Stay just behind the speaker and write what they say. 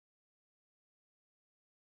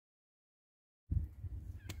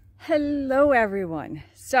Hello everyone.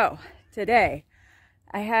 So today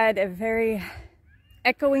I had a very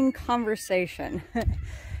echoing conversation and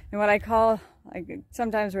what I call, like,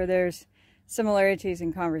 sometimes where there's similarities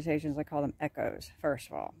in conversations, I call them echoes, first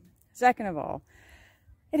of all. Second of all,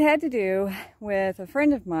 it had to do with a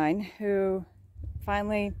friend of mine who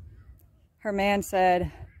finally, her man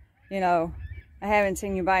said, you know, I haven't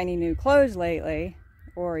seen you buy any new clothes lately,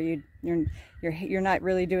 or you're not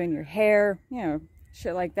really doing your hair, you know,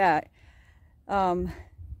 shit like that.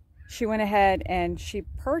 She went ahead and she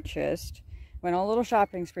went on a little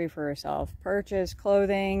shopping spree for herself, purchased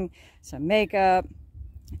clothing, some makeup,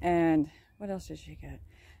 and what else did she get?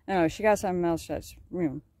 No, she got something else that's, you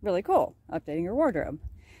know, really cool, updating her wardrobe.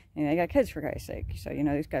 And I got kids, for Christ's sake, so you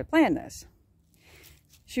know, you've got to plan this.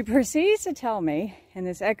 She proceeds to tell me in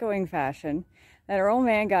this echoing fashion that her old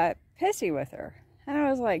man got pissy with her. And I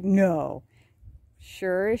was like, no,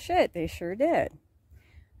 sure as shit, they sure did.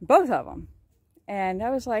 Both of them. And I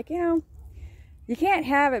was like, you know, you can't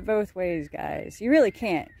have it both ways, guys. You really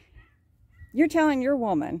can't. You're telling your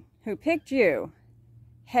woman who picked you,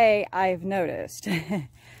 hey, I've noticed.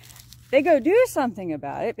 They go do something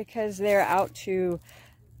about it because they're out to,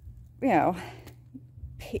 you know,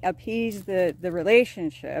 appease the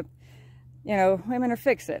relationship. You know, women are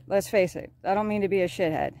fix it. Let's face it. I don't mean to be a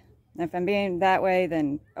shithead. If I'm being that way,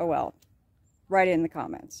 then oh well. Write it in the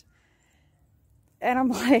comments. And I'm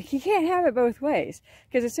like, you can't have it both ways.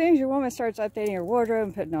 Because as soon as your woman starts updating her wardrobe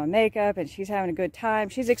and putting on makeup and she's having a good time,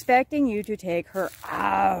 she's expecting you to take her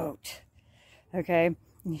out. Okay?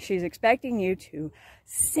 She's expecting you to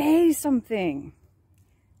say something.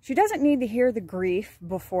 She doesn't need to hear the grief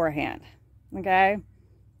beforehand. Okay?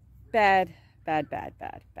 Bad, bad, bad,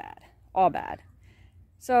 bad, bad. All bad.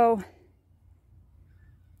 So,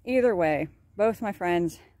 either way, both my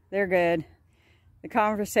friends, they're good. The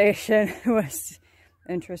conversation was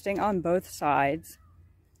interesting on both sides.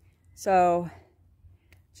 So,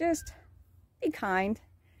 just be kind.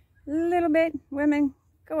 A little bit. Women,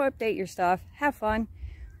 go update your stuff. Have fun.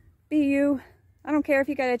 Be you. I don't care if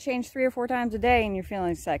you got to change 3 or 4 times a day and you're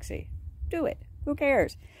feeling sexy. Do it. Who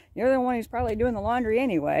cares? You're the one who's probably doing the laundry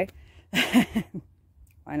anyway.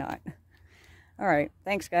 Why not? All right.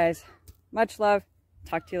 Thanks, guys. Much love.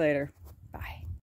 Talk to you later. Bye.